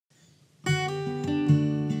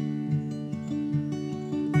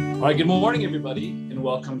All right, good morning, everybody, and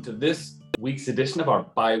welcome to this week's edition of our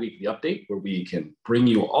bi-weekly update, where we can bring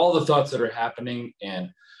you all the thoughts that are happening,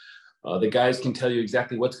 and the guys can tell you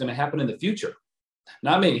exactly what's going to happen in the future.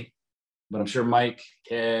 Not me, but I'm sure Mike,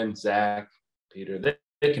 Ken, Zach, Peter,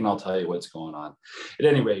 they can all tell you what's going on. At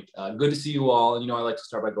any rate, good to see you all. You know, I like to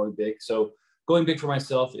start by going big. So going big for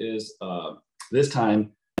myself is this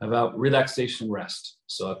time about relaxation and rest.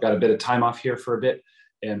 So I've got a bit of time off here for a bit.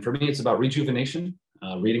 And for me, it's about rejuvenation,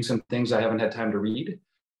 reading some things I haven't had time to read,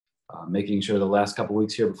 making sure the last couple of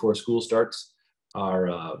weeks here before school starts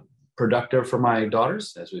are productive for my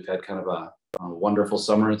daughters, as we've had kind of a wonderful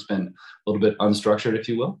summer. It's been a little bit unstructured, if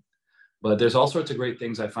you will. But there's all sorts of great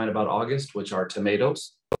things I find about August, which are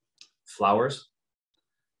tomatoes, flowers,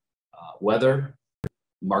 weather,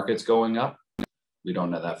 markets going up. We don't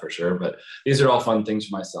know that for sure, but these are all fun things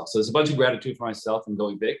for myself. So there's a bunch of gratitude for myself and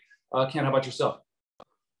going big. Ken, how about yourself?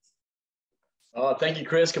 Thank you,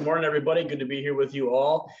 Chris. Good morning, everybody. Good to be here with you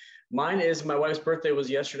all. Mine is my wife's birthday was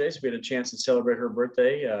yesterday, so we had a chance to celebrate her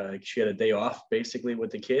birthday. She had a day off basically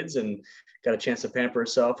with the kids and got a chance to pamper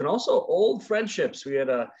herself. And also old friendships. We had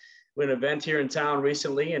an event here in town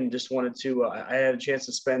recently and just wanted to, I had a chance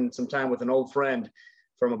to spend some time with an old friend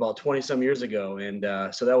from about 20 some years ago.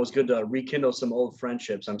 And so that was good to rekindle some old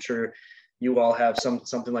friendships. I'm sure you all have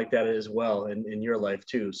something like that as well in your life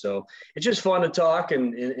too. So it's just fun to talk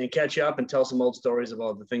and catch up and tell some old stories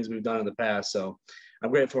about the things we've done in the past. So I'm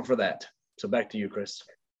grateful for that. So back to you, Chris.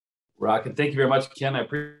 Rocket. Thank you very much, Ken. I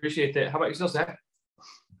appreciate that. How about yourself, Zach?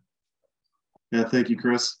 Yeah, thank you,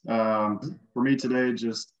 Chris. For me today,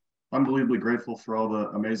 just unbelievably grateful for all the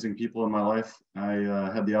amazing people in my life. I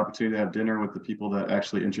had the opportunity to have dinner with the people that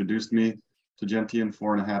actually introduced me to Gentian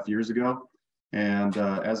 4.5 years ago. And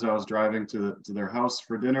as I was driving to their house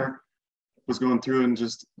for dinner, was going through and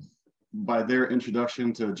just by their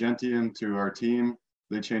introduction to Gentian, to our team,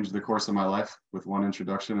 they changed the course of my life with one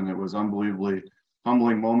introduction. And it was unbelievably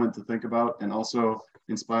humbling moment to think about, and also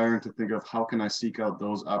inspiring to think of how can I seek out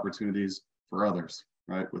those opportunities for others,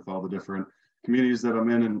 right? With all the different communities that I'm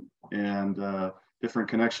in and different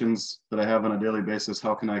connections that I have on a daily basis,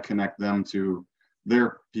 how can I connect them to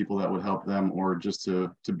their people that would help them, or just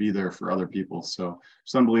to be there for other people. So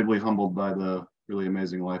just unbelievably humbled by the really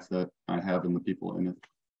amazing life that I have and the people in it.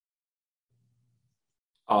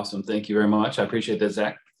 Awesome. Thank you very much. I appreciate that,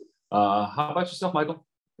 Zach. How about yourself, Michael?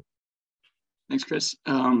 Thanks, Chris.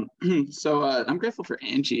 I'm grateful for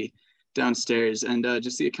Angie downstairs and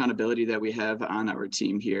just the accountability that we have on our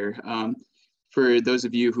team here. For those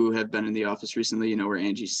of you who have been in the office recently, you know where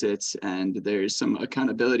Angie sits, and there's some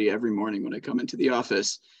accountability every morning when I come into the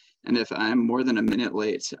office. And if I'm more than a minute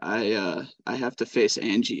late, I have to face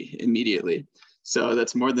Angie immediately. So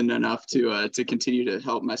that's more than enough to continue to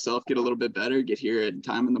help myself get a little bit better, get here at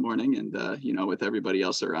time in the morning, and with everybody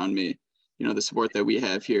else around me, the support that we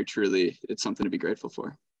have here, truly, it's something to be grateful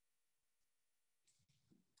for.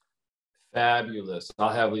 Fabulous. I'll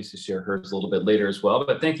have Lisa share hers a little bit later as well,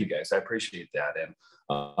 but thank you guys. I appreciate that. And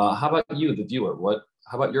how about you, the viewer?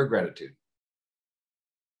 How about your gratitude?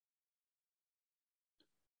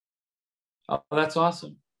 Oh, that's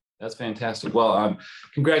awesome. That's fantastic. Well,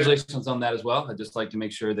 congratulations on that as well. I'd just like to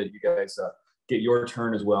make sure that you guys get your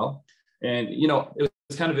turn as well. And, it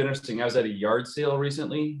was kind of interesting. I was at a yard sale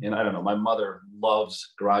recently, and I don't know, my mother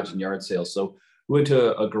loves garage and yard sales. So we went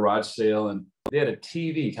to a garage sale and they had a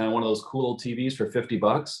TV, kind of one of those cool old TVs for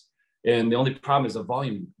 $50. And the only problem is the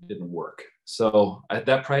volume didn't work. So at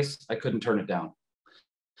that price, I couldn't turn it down.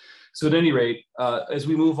 So at any rate, as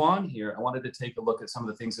we move on here, I wanted to take a look at some of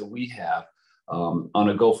the things that we have on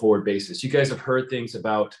a go forward basis. You guys have heard things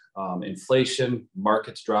about inflation,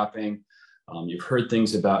 markets dropping. You've heard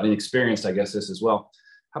things about and experienced, I guess, this as well.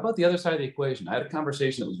 How about the other side of the equation? I had a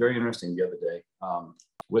conversation that was very interesting the other day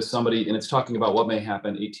with somebody, and it's talking about what may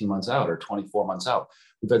happen 18 months out or 24 months out.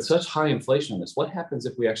 We've had such high inflation on this. What happens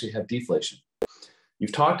if we actually have deflation?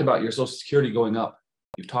 You've talked about your Social Security going up.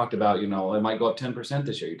 You've talked about, it might go up 10%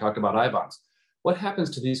 this year. You talked about I-bonds. What happens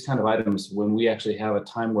to these kind of items when we actually have a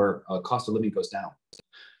time where cost of living goes down?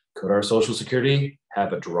 Could our Social Security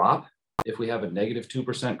have a drop if we have a negative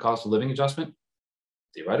 2% cost of living adjustment?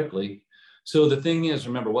 Theoretically. So the thing is,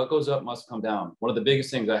 remember, what goes up must come down. One of the biggest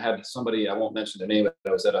things, I had somebody, I won't mention the name, but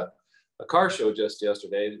I was at a car show just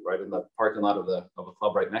yesterday, right in the parking lot of a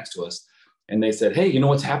club right next to us. And they said, hey, you know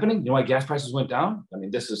what's happening? You know why gas prices went down? I mean,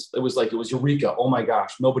 it was eureka. Oh my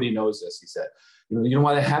gosh, nobody knows this, he said. You know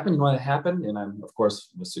why that happened? You know why that happened? And I, of course,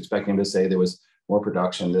 was expecting to say there was more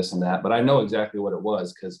production, this and that, but I know exactly what it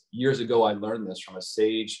was, because years ago, I learned this from a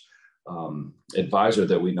sage advisor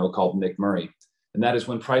that we know called Nick Murray. And that is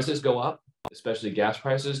when prices go up, especially gas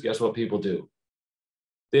prices, guess what people do?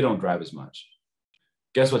 they don't drive as much.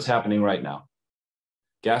 Guess what's happening right now?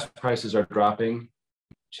 Gas prices are dropping.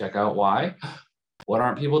 Check out why. What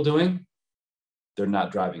aren't people doing? They're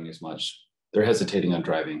not driving as much. They're hesitating on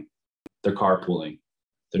driving. They're carpooling.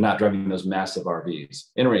 They're not driving those massive RVs.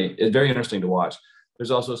 Anyway, it's very interesting to watch.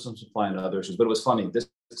 There's also some supply and other issues, but it was funny. This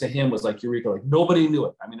to him was like eureka, like nobody knew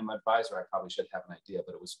it. I mean, in my advisor, I probably should have an idea,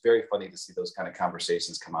 but it was very funny to see those kind of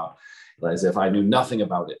conversations come out as if I knew nothing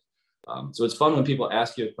about it. So it's fun when people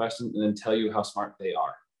ask you a question and then tell you how smart they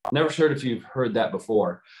are. Never sure if you've heard that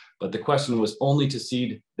before, but the question was only to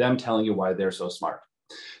seed them telling you why they're so smart.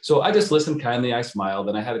 So I just listened kindly, I smiled,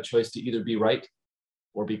 and I had a choice to either be right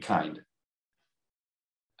or be kind.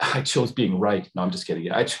 I chose being right. No, I'm just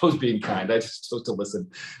kidding. I chose being kind. I just chose to listen.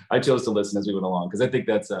 I chose to listen as we went along because I think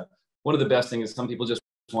that's one of the best things is some people just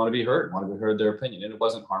want to be heard, want to be heard their opinion. And it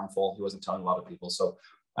wasn't harmful. He wasn't telling a lot of people. So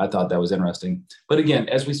I thought that was interesting. But again,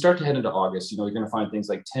 as we start to head into August, you're going to find things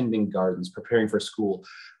like tending gardens, preparing for school.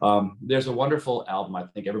 There's a wonderful album I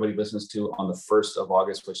think everybody listens to on the 1st of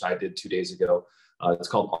August, which I did 2 days ago. It's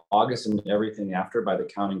called August and Everything After by the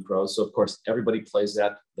Counting Crows. So of course, everybody plays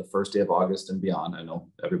that the first day of August and beyond. I know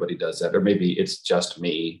everybody does that, or maybe it's just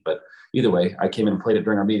me, but either way, I came in and played it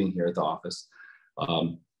during our meeting here at the office.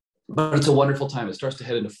 But it's a wonderful time. It starts to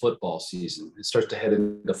head into football season. It starts to head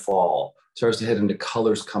into fall. It starts to head into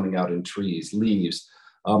colors coming out in trees, leaves.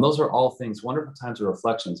 Those are all things, wonderful times of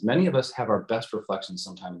reflections. Many of us have our best reflections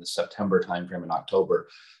sometime in the September timeframe in October.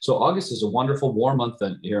 So August is a wonderful warm month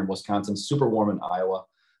here in Wisconsin, super warm in Iowa.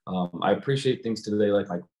 I appreciate things today like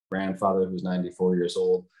my grandfather who's 94 years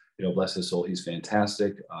old. Bless his soul, he's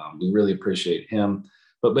fantastic. We really appreciate him.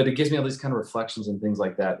 But it gives me all these kind of reflections and things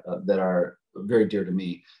like that that are very dear to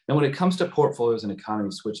me. And when it comes to portfolios and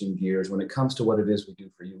economy switching gears, when it comes to what it is we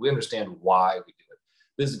do for you, we understand why we do it.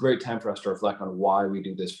 This is a great time for us to reflect on why we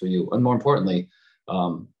do this for you. And more importantly,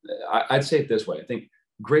 I'd say it this way. I think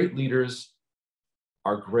great leaders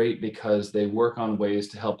are great because they work on ways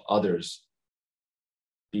to help others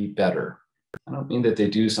be better. I don't mean that they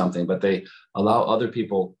do something, but they allow other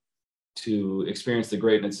people to experience the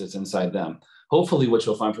greatness that's inside them. Hopefully what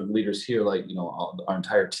you'll find from leaders here, like, our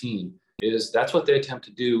entire team, is that's what they attempt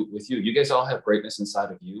to do with you. You guys all have greatness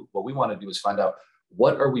inside of you. What we want to do is find out,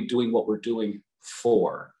 what are we doing what we're doing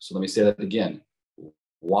for? So let me say that again.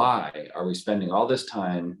 Why are we spending all this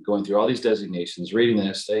time going through all these designations, reading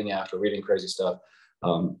this, staying after, reading crazy stuff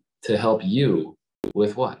to help you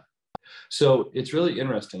with what? So it's really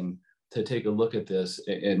interesting to take a look at this,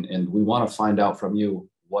 and we want to find out from you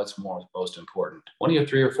what's most important. One of your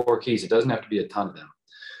 3 or 4 keys. It doesn't have to be a ton of them.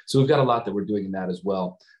 So we've got a lot that we're doing in that as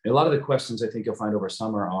well. And a lot of the questions I think you'll find over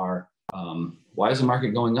summer are, why is the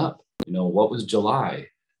market going up? What was July?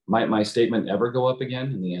 Might my statement ever go up again?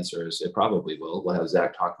 And the answer is it probably will. We'll have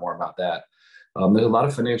Zach talk more about that. There's a lot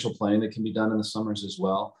of financial planning that can be done in the summers as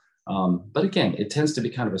well. But again, it tends to be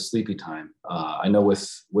kind of a sleepy time. I know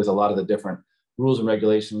with a lot of the different rules and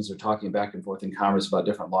regulations, they're talking back and forth in Congress about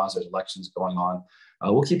different laws. There's elections going on.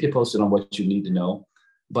 We'll keep you posted on what you need to know.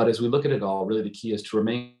 But as we look at it all, really the key is to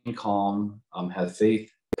remain calm, have faith,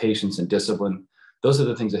 patience, and discipline. Those are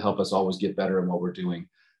the things that help us always get better in what we're doing.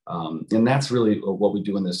 And that's really what we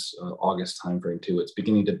do in this August timeframe too. It's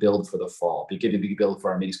beginning to build for the fall, beginning to build for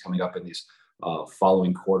our meetings coming up in these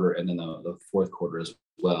following quarter and then the fourth quarter as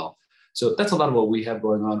well. So that's a lot of what we have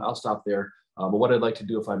going on. I'll stop there. But what I'd like to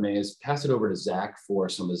do, if I may, is pass it over to Zach for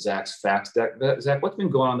some of Zach's facts. Zach, what's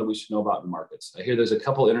been going on that we should know about in markets? I hear there's a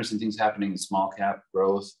couple interesting things happening in small cap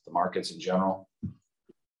growth, the markets in general.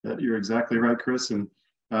 You're exactly right, Chris. And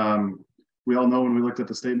we all know when we looked at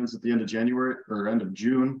the statements at the end of January or end of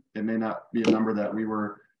June, it may not be a number that we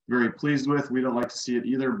were very pleased with. We don't like to see it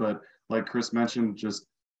either, but like Chris mentioned, just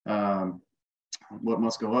what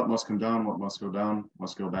must go up must come down, what must go down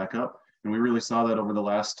must go back up. And we really saw that over the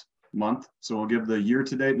last month. So we'll give the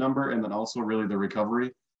year-to-date number and then also really the recovery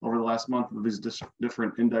over the last month of these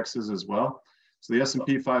different indexes as well. So the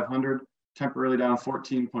S&P 500 temporarily down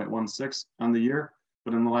 14.16 on the year,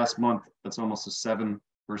 but in the last month, that's almost a 7%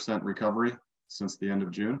 recovery since the end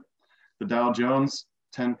of June. The Dow Jones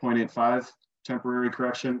 10.85 temporary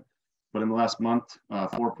correction, but in the last month,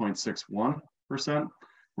 4.61%.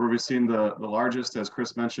 Where we've seen the largest, as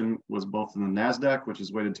Chris mentioned, was both in the NASDAQ, which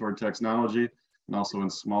is weighted toward technology, and also in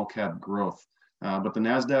small cap growth. But the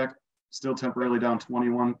NASDAQ still temporarily down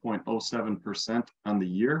 21.07% on the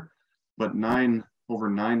year, but over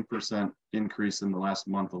 9% increase in the last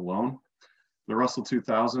month alone. The Russell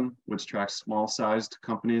 2000, which tracks small sized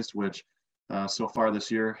companies, which so far this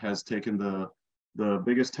year has taken the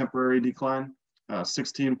biggest temporary decline,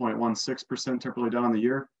 16.16% temporarily down on the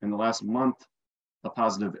year. In the last month, a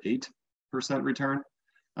positive 8% return.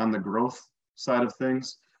 On the growth side of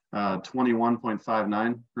things,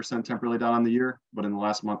 21.59% temporarily down on the year, but in the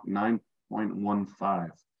last month, 9.15.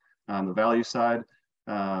 On the value side,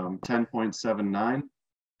 10.79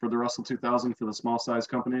 for the Russell 2000 for the small size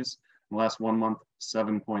companies. In the last 1 month,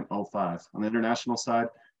 7.05. On the international side,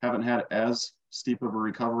 haven't had as steep of a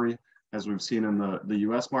recovery as we've seen in the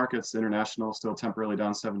US markets. International still temporarily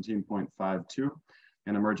down 17.52,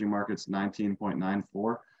 and emerging markets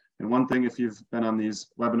 19.94. And one thing, if you've been on these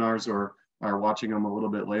webinars or are watching them a little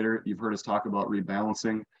bit later, you've heard us talk about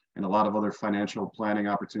rebalancing and a lot of other financial planning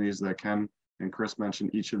opportunities that Ken and Chris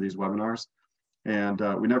mentioned each of these webinars. And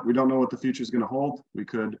we don't know what the future is going to hold. We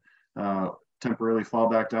could temporarily fall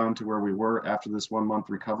back down to where we were after this 1 month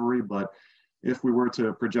recovery. But if we were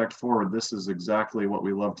to project forward, this is exactly what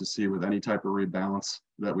we love to see with any type of rebalance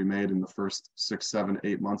that we made in the first 6, 7,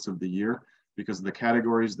 8 months of the year, because the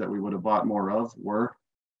categories that we would have bought more of were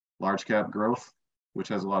large cap growth, which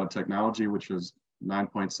has a lot of technology, which was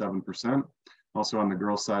 9.7%. Also on the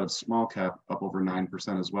growth side of small cap, up over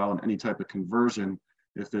 9% as well. And any type of conversion,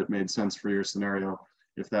 if it made sense for your scenario,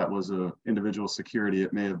 if that was a individual security,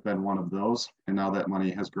 it may have been one of those. And now that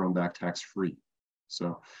money has grown back tax-free.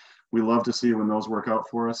 So we love to see when those work out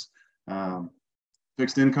for us.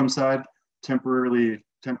 Fixed income side, temporary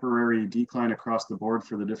decline across the board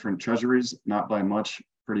for the different treasuries, not by much,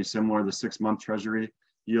 pretty similar. The 6-month treasury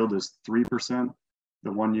yield is 3%, the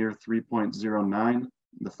 1-year 3.09,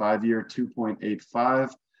 the 5-year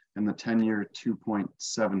 2.85, and the 10-year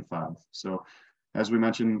 2.75. So as we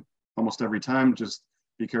mentioned almost every time, just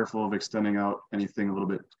be careful of extending out anything a little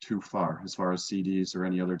bit too far as CDs or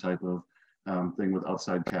any other type of thing with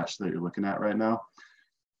outside cash that you're looking at right now.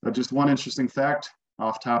 Just one interesting fact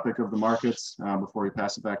off topic of the markets before we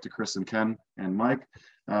pass it back to Chris and Ken and Mike.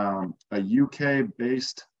 A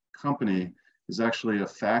UK-based company is actually a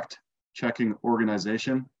fact-checking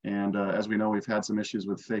organization. And as we know, we've had some issues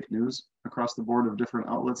with fake news across the board of different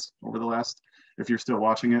outlets over the last, if you're still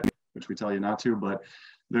watching it, which we tell you not to, but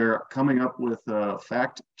they're coming up with a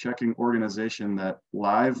fact-checking organization that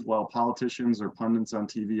live while politicians or pundits on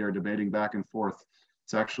TV are debating back and forth,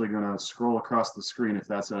 it's actually going to scroll across the screen if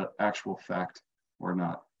that's an actual fact or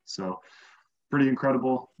not. So pretty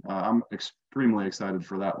incredible. I'm extremely excited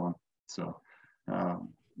for that one. So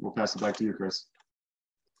we'll pass it back to you, Chris.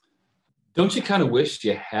 Don't you kind of wish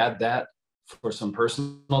you had that for some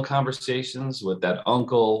personal conversations with that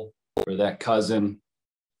uncle or that cousin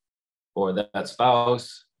or that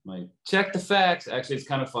spouse? Like, check the facts. Actually, it's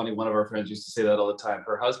kind of funny. One of our friends used to say that all the time.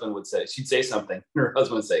 Her husband would say, she'd say something, and her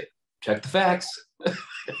husband would say, check the facts.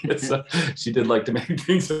 So she did like to make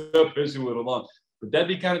things up as she went along. But that'd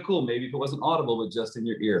be kind of cool, maybe if it wasn't audible, but just in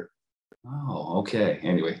your ear. Oh, okay.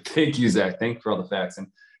 Anyway, thank you, Zach. Thank you for all the facts. And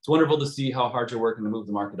it's wonderful to see how hard you're working to move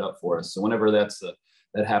the market up for us. So whenever that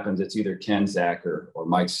happens, it's either Ken, Zach, or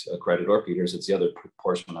Mike's credit, or Peter's. It's the other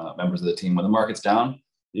portion of members of the team. When the market's down,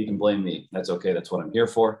 you can blame me. That's okay. That's what I'm here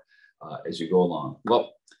for as you go along.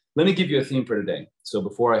 Well, let me give you a theme for today. So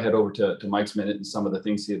before I head over to Mike's minute and some of the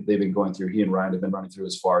things they've been going through, he and Ryan have been running through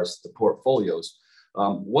as far as the portfolios.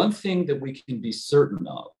 One thing that we can be certain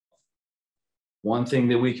of, one thing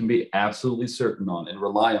that we can be absolutely certain on and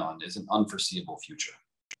rely on is an unforeseeable future.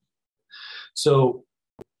 So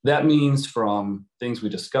that means from things we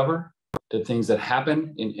discover to things that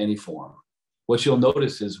happen in any form. What you'll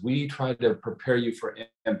notice is we try to prepare you for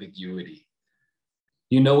ambiguity.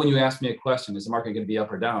 You know, when you ask me a question, is the market going to be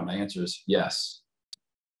up or down? My answer is yes.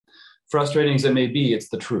 Frustrating as it may be, it's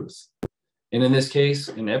the truth. And in this case,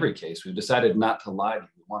 in every case, we've decided not to lie to you.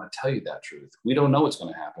 We want to tell you that truth. We don't know what's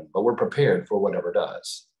going to happen, but we're prepared for whatever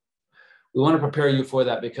does. We want to prepare you for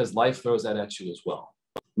that because life throws that at you as well.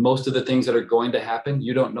 Most of the things that are going to happen,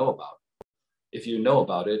 you don't know about. If you know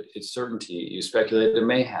about it, it's certainty. You speculate it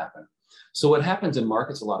may happen. So what happens in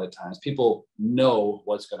markets a lot of times, people know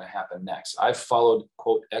what's going to happen next. I've followed,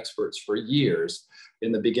 quote, experts for years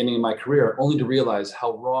in the beginning of my career, only to realize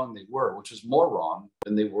how wrong they were, which was more wrong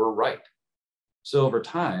than they were right. So over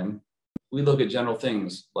time, we look at general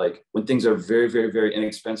things like when things are very, very, very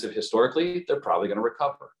inexpensive historically, they're probably going to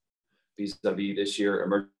recover. Vis-a-vis this year,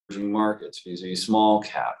 emerging markets, vis-a-vis small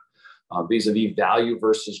cap, vis-a-vis value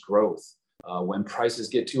versus growth. When prices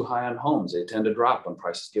get too high on homes, they tend to drop. When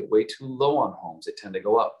prices get way too low on homes, they tend to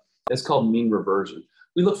go up. That's called mean reversion.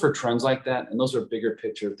 We look for trends like that, and those are bigger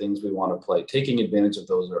picture things we want to play. Taking advantage of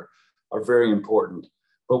those are very important.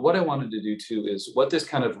 But what I wanted to do too is what this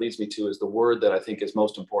kind of leads me to is the word that I think is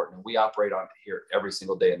most important, and we operate on here every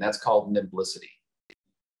single day, and that's called nimblicity.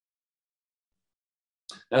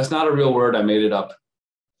 That's not a real word. I made it up,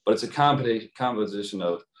 but it's a composition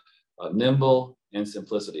of nimble and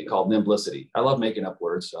simplicity, called Nimblicity. I love making up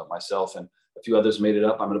words. Myself and a few others made it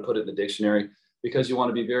up. I'm going to put it in the dictionary because you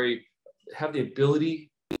want to be have the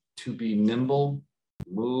ability to be nimble,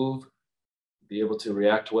 move, be able to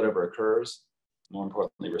react to whatever occurs, more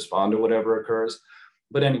importantly, respond to whatever occurs.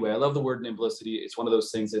 But anyway, I love the word Nimblicity. It's one of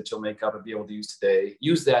those things that you'll make up and be able to use today.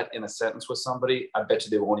 Use that in a sentence with somebody. I bet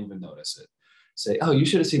you they won't even notice it. Say, oh, you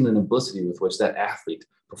should have seen the Nimblicity with which that athlete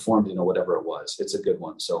performed, whatever it was. It's a good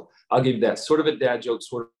one. So I'll give you that sort of a dad joke,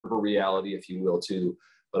 sort of a reality, if you will, too.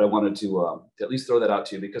 But I wanted to at least throw that out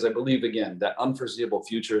to you because I believe, again, that unforeseeable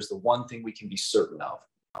future is the one thing we can be certain of.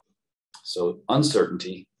 So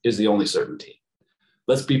uncertainty is the only certainty.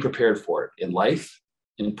 Let's be prepared for it in life,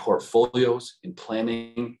 in portfolios, in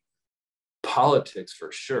planning, politics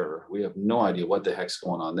for sure. We have no idea what the heck's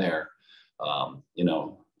going on there.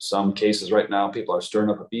 Some cases right now, people are stirring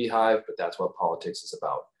up a beehive, but that's what politics is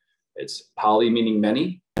about. It's poly meaning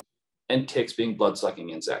many, and ticks being blood-sucking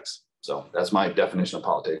insects. So that's my definition of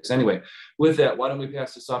politics. Anyway, with that, why don't we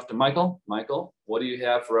pass this off to Michael? Michael, what do you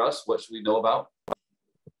have for us? What should we know about?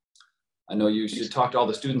 I know you should talk to all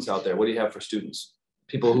the students out there. What do you have for students?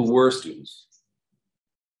 People who were students.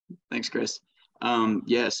 Thanks, Chris.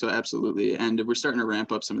 Yeah, so absolutely. And we're starting to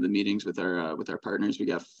ramp up some of the meetings with our partners. We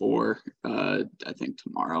got 4, I think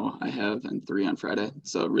tomorrow I have, and 3 on Friday.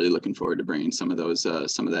 So really looking forward to bringing some of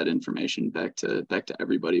that information back to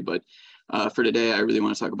everybody. But for today, I really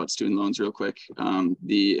want to talk about student loans real quick.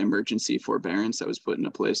 The emergency forbearance that was put into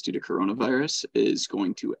place due to coronavirus is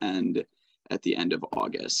going to end at the end of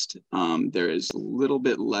August. There is a little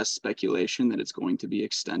bit less speculation that it's going to be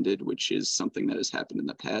extended, which is something that has happened in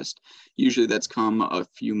the past. Usually that's come a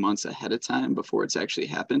few months ahead of time before it's actually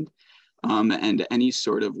happened. And any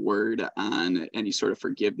sort of word on any sort of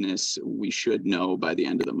forgiveness, we should know by the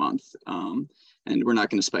end of the month. And we're not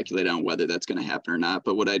going to speculate on whether that's going to happen or not.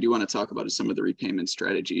 But what I do want to talk about is some of the repayment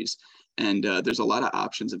strategies. And there's a lot of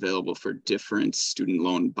options available for different student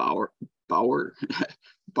loan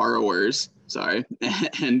borrowers, sorry,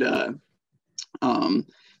 and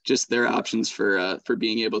just their options for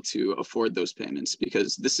being able to afford those payments,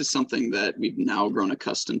 because this is something that we've now grown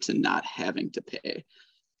accustomed to not having to pay.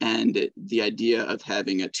 And the idea of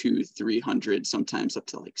having a $200-300, sometimes up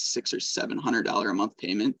to like $600 or $700 a month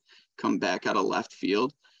payment come back out of left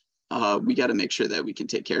field, we got to make sure that we can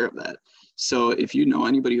take care of that. So if you know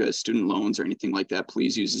anybody who has student loans or anything like that,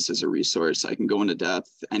 please use this as a resource. I can go into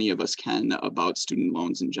depth, any of us can, about student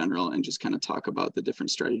loans in general, and just kind of talk about the different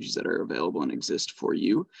strategies that are available and exist for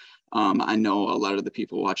you. I know a lot of the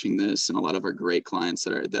people watching this and a lot of our great clients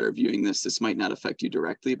that are viewing this might not affect you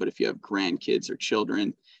directly, but if you have grandkids or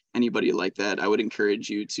children, anybody like that, I would encourage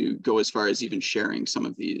you to go as far as even sharing some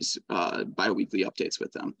of these bi-weekly updates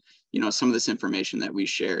with them. Some of this information that we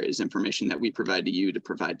share is information that we provide to you to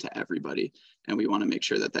provide to everybody. And we want to make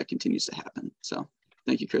sure that that continues to happen. So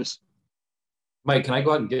thank you, Chris. Mike, can I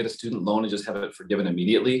go out and get a student loan and just have it forgiven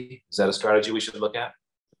immediately? Is that a strategy we should look at?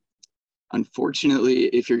 Unfortunately,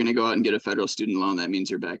 if you're going to go out and get a federal student loan, that means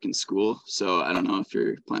you're back in school. So I don't know if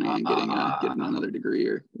you're planning on getting another degree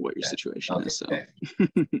or what your situation is. So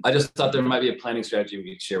I just thought there might be a planning strategy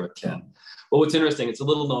we could share with Ken. Well, what's interesting, it's a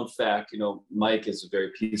little known fact, Mike is a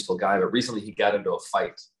very peaceful guy, but recently he got into a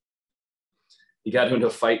fight. He got into a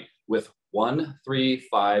fight with 1, 3,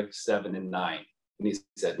 5, 7, and 9. And he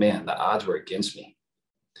said, man, the odds were against me.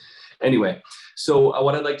 Anyway, so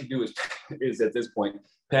what I'd like to do is at this point,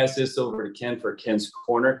 pass this over to Ken for Ken's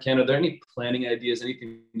Corner. Ken, are there any planning ideas,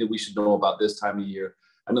 anything that we should know about this time of year?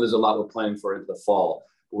 I know there's a lot we're planning for into the fall.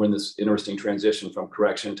 We're in this interesting transition from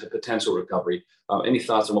correction to potential recovery. Any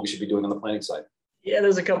thoughts on what we should be doing on the planning side? Yeah,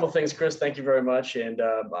 there's a couple of things, Chris. Thank you very much. And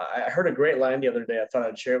I heard a great line the other day. I thought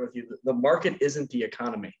I'd share it with you. The market isn't the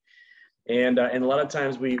economy. And a lot of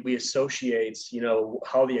times we associate,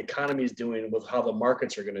 how the economy is doing with how the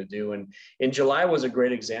markets are going to do. And in July was a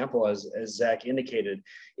great example, as Zach indicated.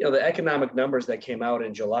 The economic numbers that came out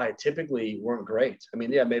in July typically weren't great. I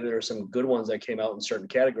mean, yeah, maybe there were some good ones that came out in certain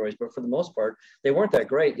categories, but for the most part, they weren't that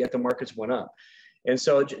great, yet the markets went up. And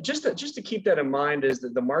so just to keep that in mind is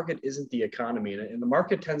that the market isn't the economy, and the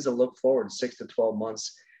market tends to look forward 6 to 12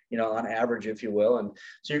 months, on average, if you will. And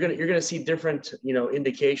so you're going to see different,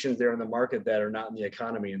 indications there in the market that are not in the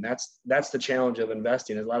economy. And that's the challenge of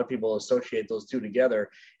investing. A lot of people associate those two together,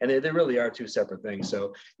 and they really are two separate things.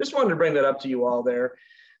 So just wanted to bring that up to you all there.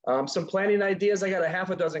 Some planning ideas. I got a half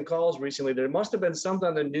a dozen calls recently. There must have been something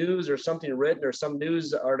on the news or something written or some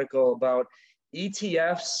news article about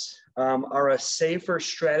ETFs are a safer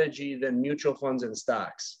strategy than mutual funds and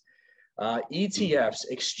stocks. ETFs,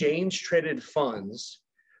 exchange traded funds,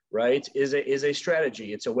 right, is a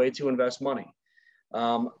strategy. It's a way to invest money.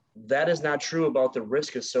 that is not true about the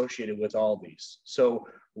risk associated with all these. So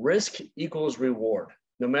risk equals reward.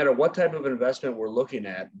 No matter what type of investment we're looking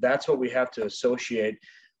at, that's what we have to associate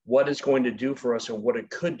what it's going to do for us or what it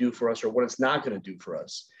could do for us or what it's not going to do for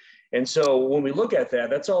us. And so when we look at that,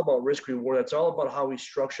 that's all about risk reward. That's all about how we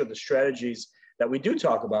structure the strategies that we do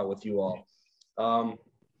talk about with you all.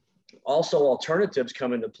 Also, alternatives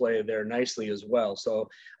come into play there nicely as well. So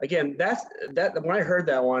again, that when I heard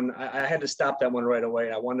that one, I had to stop that one right away.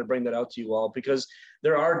 And I wanted to bring that out to you all because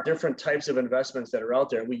there are different types of investments that are out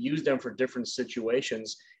there. And we use them for different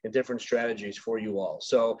situations and different strategies for you all.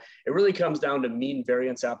 So it really comes down to mean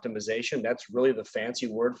variance optimization. That's really the fancy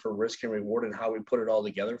word for risk and reward and how we put it all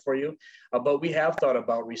together for you. But we have thought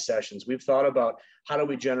about recessions. We've thought about how do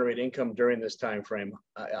we generate income during this time frame?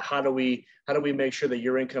 How do we make sure that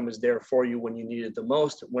your income is there for you when you need it the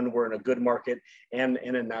most, when we're in a good market and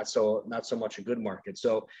in a not so much a good market.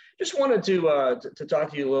 So just wanted to talk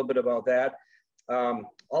to you a little bit about that.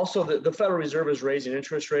 Also, the Federal Reserve is raising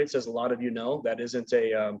interest rates, as a lot of you know. That isn't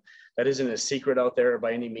a secret out there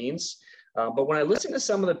by any means. But when I listen to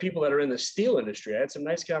some of the people that are in the steel industry, I had some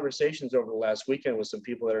nice conversations over the last weekend with some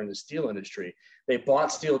people that are in the steel industry. They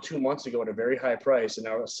bought steel 2 months ago at a very high price and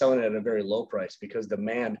now are selling it at a very low price because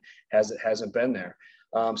demand hasn't been there.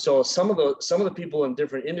 So some of the people in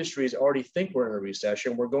different industries already think we're in a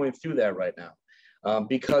recession. We're going through that right now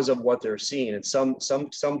because of what they're seeing, and some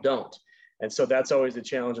don't. And so that's always the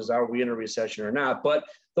challenge: is are we in a recession or not? But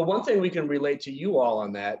the one thing we can relate to you all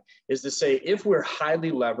on that is to say, if we're highly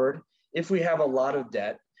levered, if we have a lot of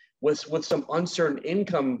debt with some uncertain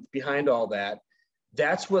income behind all that,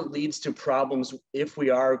 that's what leads to problems if we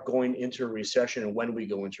are going into a recession and when we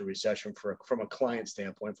go into recession from a client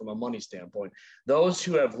standpoint, from a money standpoint. Those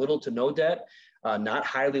who have little to no debt, not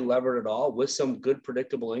highly levered at all, with some good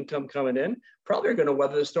predictable income coming in, probably are going to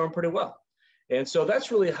weather the storm pretty well. And so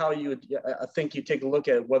that's really how I think you take a look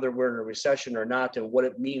at whether we're in a recession or not and what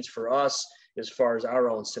it means for us as far as our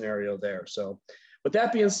own scenario there. So with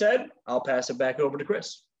that being said, I'll pass it back over to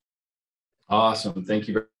Chris. Awesome. Thank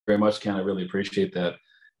you very much, Ken. I really appreciate that.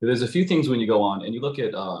 There's a few things when you go on and you look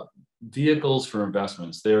at vehicles for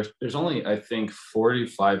investments. There's only, I think,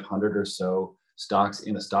 4,500 or so stocks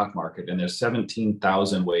in the stock market, and there's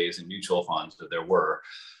 17,000 ways in mutual funds that there were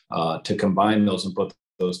to combine those and put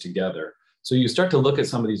those together. So you start to look at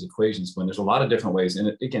some of these equations when there's a lot of different ways.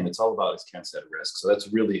 And again, it's all about, as Ken said, risk. So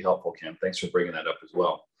that's really helpful, Ken. Thanks for bringing that up as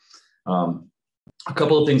well. A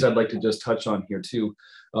couple of things I'd like to just touch on here too.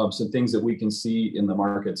 Some things that we can see in the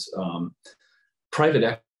markets.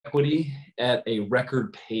 Private equity at a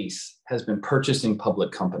record pace has been purchasing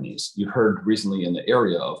public companies. You've heard recently in the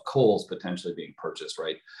area of Kohl's potentially being purchased,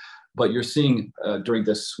 right? But you're seeing during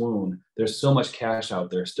this swoon, there's so much cash out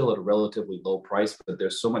there, still at a relatively low price, but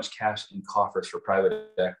there's so much cash in coffers for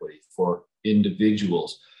private equity, for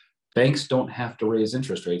individuals. Banks don't have to raise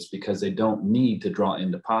interest rates because they don't need to draw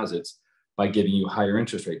in deposits by giving you higher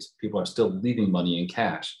interest rates. People are still leaving money in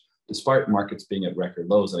cash, despite markets being at record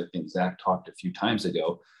lows. I think Zach talked a few times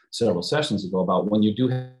ago, several sessions ago, about when you do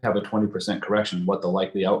have a 20% correction, what the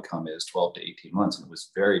likely outcome is 12 to 18 months. And it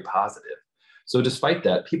was very positive. So despite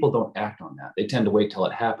that, people don't act on that. They tend to wait till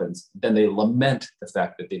it happens. Then they lament the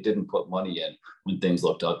fact that they didn't put money in when things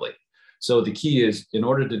looked ugly. So the key is, in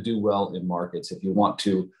order to do well in markets, if you want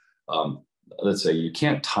to, let's say you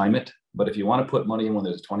can't time it, but if you want to put money in when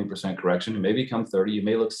there's a 20% correction, it may become 30, you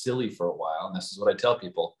may look silly for a while. And this is what I tell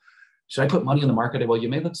people: should I put money in the market? Well, you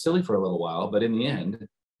may look silly for a little while, but in the end,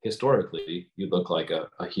 historically, you look like a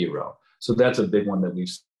hero. So that's a big one that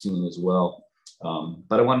we've seen as well.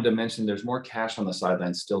 But I wanted to mention there's more cash on the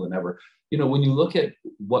sidelines still than ever. You know, when you look at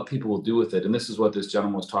what people will do with it, and this is what this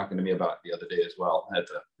gentleman was talking to me about the other day as well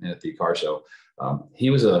at the car show. He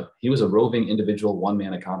was a roving individual,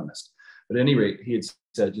 one-man economist. But at any rate, he had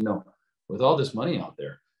said, you know, with all this money out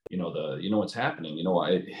there, you know what's happening.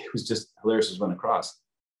 It was just hilarious as went across.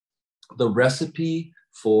 The recipe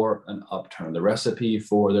for an upturn, the recipe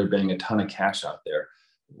for there being a ton of cash out there.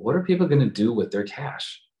 What are people going to do with their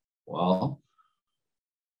cash? Well,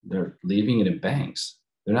 they're leaving it in banks.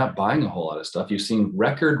 They're not buying a whole lot of stuff. You've seen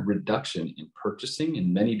record reduction in purchasing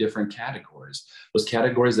in many different categories. Those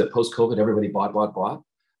categories that post-COVID everybody bought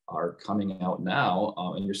are coming out now,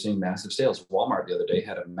 and you're seeing massive sales. Walmart the other day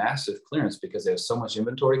had a massive clearance because they have so much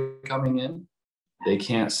inventory coming in, they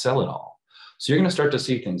can't sell it all. So you're going to start to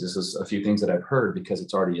see things. This is a few things that I've heard because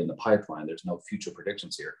it's already in the pipeline. There's no future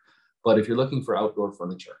predictions here. But if you're looking for outdoor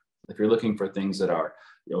furniture, if you're looking for things that are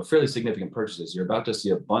fairly significant purchases, you're about to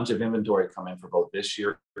see a bunch of inventory come in for both this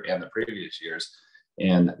year and the previous years,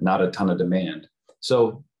 and not a ton of demand.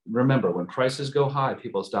 So remember, when prices go high,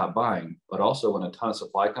 people stop buying, but also when a ton of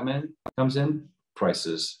supply comes in,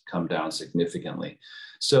 prices come down significantly.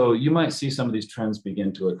 So you might see some of these trends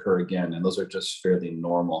begin to occur again, and those are just fairly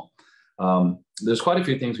normal. There's quite a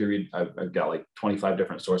few things we read. I've got like 25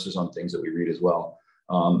 different sources on things that we read as well.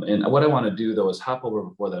 And what I want to do though is hop over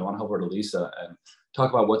before that. I want to hop over to Lisa and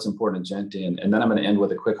talk about what's important in Gentian. And then I'm going to end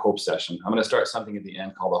with a quick hope session. I'm going to start something at the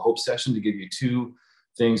end called a hope session to give you 2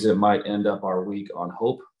 things that might end up our week on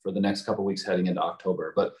hope for the next couple of weeks heading into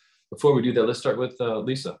October. But before we do that, let's start with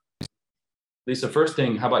Lisa. Lisa, first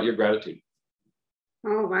thing, how about your gratitude?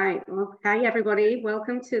 All right. Well, hi, everybody.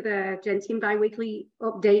 Welcome to the Gentian Biweekly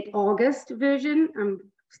Update August version. I'm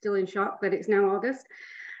still in shock that it's now August.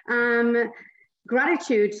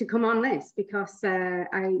 Gratitude to come on this because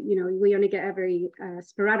we only get very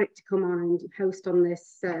sporadic to come on and host on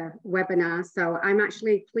this webinar. So I'm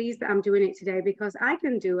actually pleased that I'm doing it today because I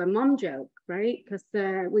can do a mom joke, right? Because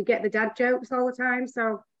we get the dad jokes all the time.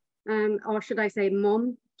 So, or should I say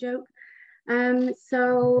mom joke? And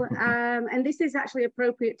this is actually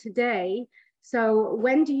appropriate today. So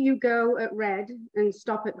when do you go at red and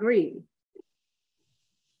stop at green?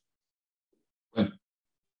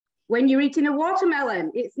 When you're eating a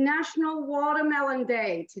watermelon. It's National Watermelon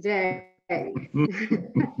Day today.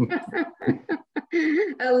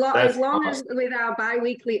 As long as with our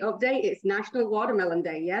bi-weekly update, it's National Watermelon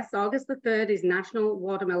Day. Yes, August the 3rd is National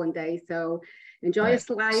Watermelon Day. So enjoy a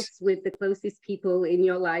slice with the closest people in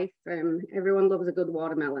your life. Everyone loves a good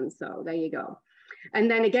watermelon. So there you go. And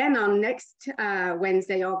then again on next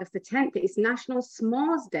Wednesday, August the 10th, it's National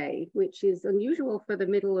S'mores Day, which is unusual for the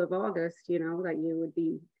middle of August, you know, that you would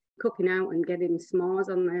be cooking out and getting s'mores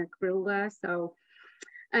on the grill there. So,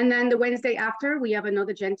 and then the Wednesday after, we have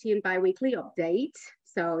another Gentian bi-weekly update.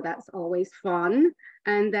 So that's always fun.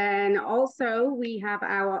 And then also we have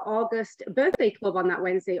our August birthday club on that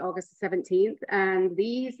Wednesday, August 17th. And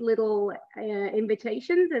these little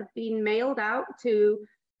invitations have been mailed out to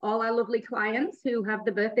all our lovely clients who have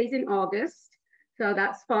the birthdays in August. So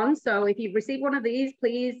that's fun. So if you've received one of these,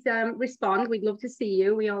 please respond. We'd love to see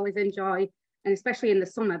you. We always enjoy, and especially in the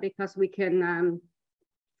summer, because we can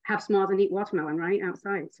have s'mores and eat watermelon right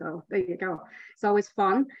outside. So there you go. It's always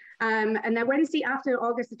fun. And then Wednesday after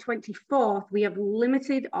August the 24th, we have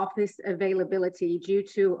limited office availability due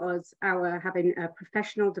to our having a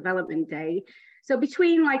professional development day. So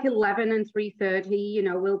between like 11 and 3:30, you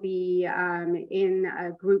know, we'll be in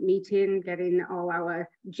a group meeting, getting all our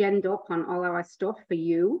genned up on all our stuff for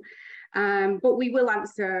you. But we will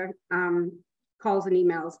answer calls and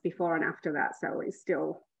emails before and after that. So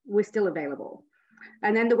we're still available.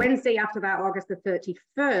 And then the Wednesday after that, August the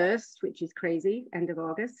 31st, which is crazy, end of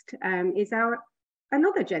August, is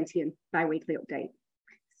another Gentian bi-weekly update.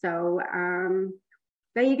 So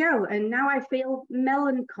there you go. And now I feel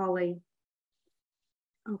melancholy.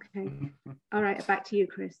 Okay. All right, back to you,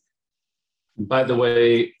 Chris. By the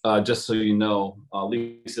way, just so you know,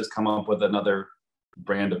 Lisa's come up with another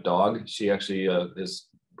brand of dog. She actually is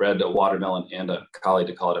bred a watermelon and a collie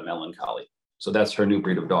to call it a melon collie. So that's her new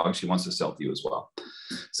breed of dog. She wants to sell to you as well.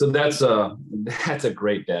 So that's a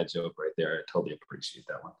great dad joke right there. I totally appreciate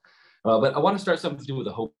that one. But I want to start something to do with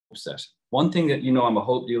a hope session. One thing that, you know, I'm a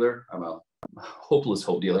hope dealer. I'm a hopeless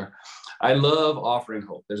hope dealer. I love offering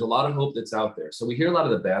hope. There's a lot of hope that's out there. So we hear a lot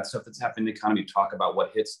of the bad stuff that's happening in the economy. Talk about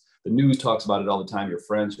what hits. The news talks about it all the time. Your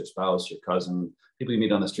friends, your spouse, your cousin, people you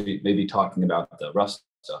meet on the street may be talking about the rough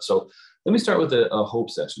stuff. So let me start with a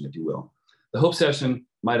hope session, if you will. The hope session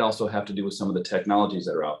might also have to do with some of the technologies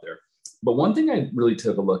that are out there. But one thing I really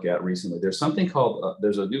took a look at recently, there's something called,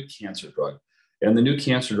 there's a new cancer drug. And the new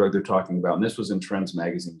cancer drug they're talking about, and this was in Trends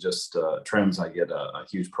magazine, just Trends, I get a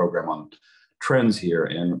huge program on Trends here.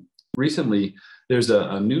 And recently, there's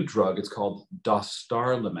a new drug. It's called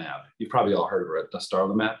dostarlimab. You've probably all heard of it,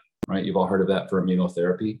 dostarlimab, right? You've all heard of that for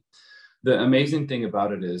immunotherapy. The amazing thing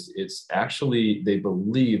about it is it's actually, they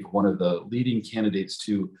believe, one of the leading candidates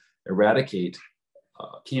to eradicate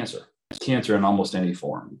cancer in almost any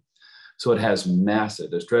form. So it has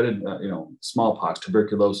massive, there's dreaded, smallpox,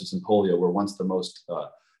 tuberculosis, and polio were once the most,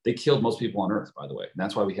 they killed most people on earth, by the way. And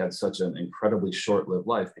that's why we had such an incredibly short-lived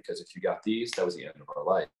life, because if you got these, that was the end of our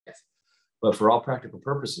life. But for all practical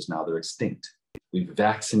purposes now, they're extinct. We've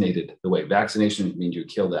vaccinated the way. Vaccination means you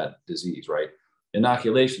kill that disease, right?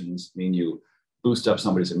 Inoculations mean you boost up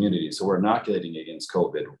somebody's immunity. So we're inoculating against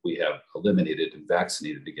COVID. We have eliminated and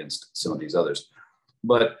vaccinated against some of these others.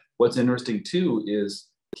 But what's interesting too is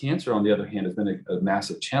cancer, on the other hand, has been a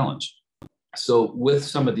massive challenge. So with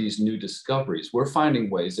some of these new discoveries, we're finding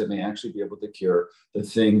ways that may actually be able to cure the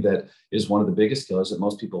thing that is one of the biggest killers that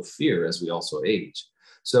most people fear as we also age.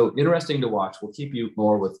 So interesting to watch. We'll keep you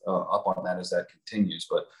more with up on that as that continues,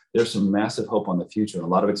 but there's some massive hope on the future. And a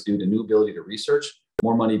lot of it's due to new ability to research,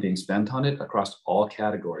 more money being spent on it across all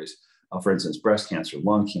categories. For instance, breast cancer,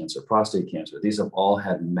 lung cancer, prostate cancer. These have all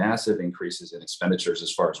had massive increases in expenditures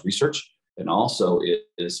as far as research, and also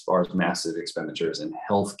as far as massive expenditures in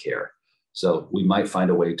healthcare. So we might find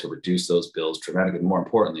a way to reduce those bills dramatically, more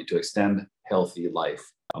importantly, to extend healthy life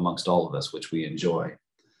amongst all of us, which we enjoy.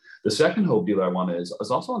 The second hope dealer I want is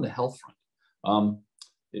also on the health front.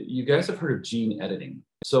 You guys have heard of gene editing.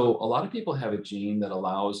 So a lot of people have a gene that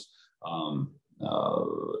allows,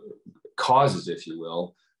 causes, if you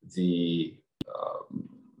will, the,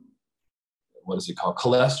 what is it called?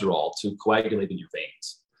 Cholesterol to coagulate in your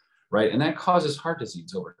veins, right? And that causes heart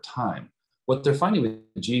disease over time. What they're finding with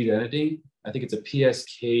gene editing, I think it's a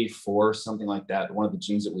PSK4, something like that, one of the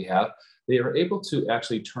genes that we have, they are able to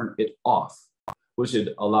actually turn it off, which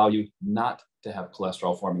would allow you not to have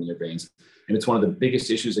cholesterol forming in your veins. And it's one of the biggest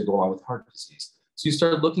issues that go along with heart disease. So you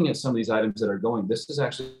start looking at some of these items that are going, this is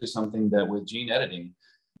actually something that with gene editing,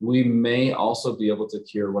 we may also be able to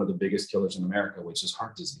cure one of the biggest killers in America, which is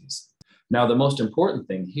heart disease. Now, the most important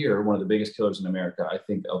thing here, one of the biggest killers in America, I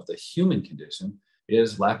think, of the human condition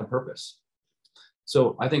is lack of purpose.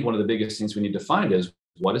 So I think one of the biggest things we need to find is,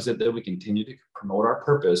 what is it that we continue to promote our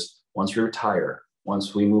purpose once we retire,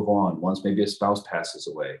 once we move on, once maybe a spouse passes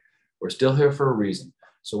away? We're still here for a reason.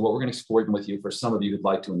 So what we're going to explore with you, for some of you who'd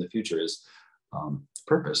like to in the future, is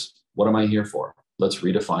purpose. What am I here for? Let's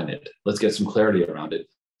redefine it. Let's get some clarity around it,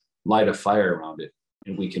 light a fire around it,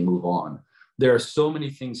 and we can move on. There are so many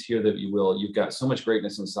things here that you've got so much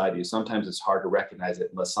greatness inside you. Sometimes it's hard to recognize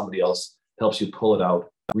it unless somebody else helps you pull it out,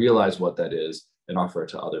 realize what that is, and offer it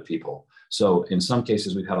to other people. So in some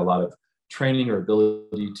cases, we've had a lot of training or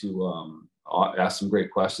ability to ask some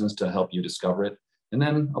great questions to help you discover it and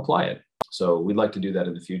then apply it. So we'd like to do that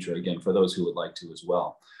in the future, again, for those who would like to as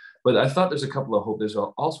well. But I thought there's a couple of hope. There's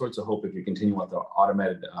all sorts of hope if you continue with the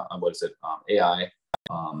automated, AI,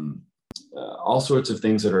 all sorts of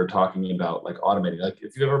things that are talking about like automating. Like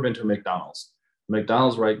if you've ever been to a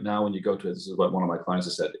McDonald's right now, when you go to it, this is what one of my clients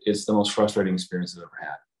has said, it's the most frustrating experience I've ever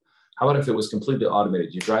had. How about if it was completely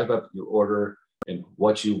automated? You drive up, you order, and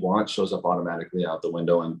what you want shows up automatically out the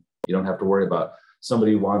window, and you don't have to worry about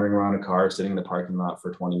somebody wandering around a car, sitting in the parking lot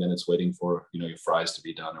for 20 minutes waiting for your fries to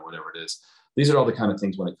be done or whatever it is. These are all the kind of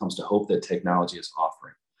things when it comes to hope that technology is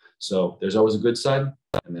offering. So there's always a good side,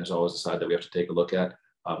 and there's always a side that we have to take a look at,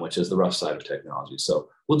 which is the rough side of technology. So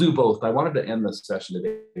we'll do both. I wanted to end this session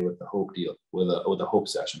today with the hope deal, with a hope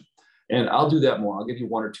session. And I'll do that more. I'll give you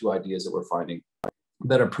one or two ideas that we're finding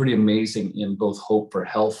that are pretty amazing in both hope for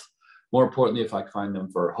health. More importantly, if I find them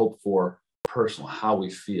for hope for personal, how we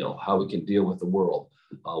feel, how we can deal with the world,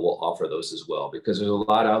 we'll offer those as well, because there's a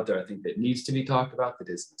lot out there, I think, that needs to be talked about that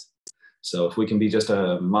isn't. So if we can be just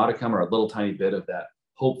a modicum or a little tiny bit of that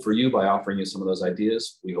hope for you by offering you some of those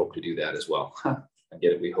ideas, we hope to do that as well. I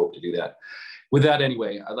get it, we hope to do that. With that,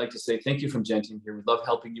 anyway, I'd like to say thank you from Gentian here. We love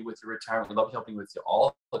helping you with your retirement. We love helping with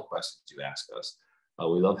all the questions you ask us.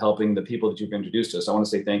 We love helping the people that you've introduced to us. I want to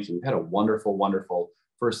say thank you. We've had a wonderful, wonderful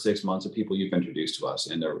first 6 months of people you've introduced to us,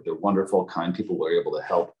 and they're wonderful, kind people we're able to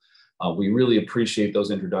help. We really appreciate those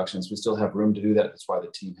introductions. We still have room to do that. That's why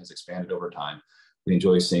the team has expanded over time. We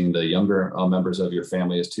enjoy seeing the younger members of your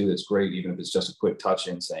family as too. It's great, even if it's just a quick touch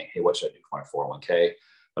in saying, hey, what should I do for my 401k?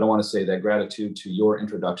 But I want to say that gratitude to your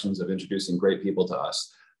introductions of introducing great people to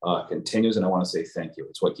us continues. And I want to say thank you.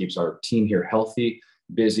 It's what keeps our team here healthy,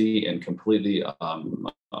 busy, and completely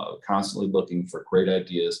constantly looking for great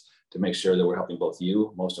ideas to make sure that we're helping both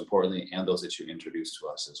you, most importantly, and those that you introduce to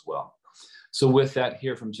us as well. So with that,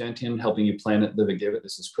 here from Gentian, helping you plan it, live it, give it,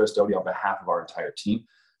 this is Chris Doty on behalf of our entire team,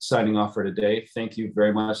 signing off for today. Thank you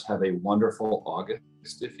very much. Have a wonderful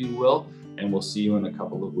August, if you will, and we'll see you in a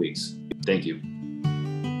couple of weeks. Thank you.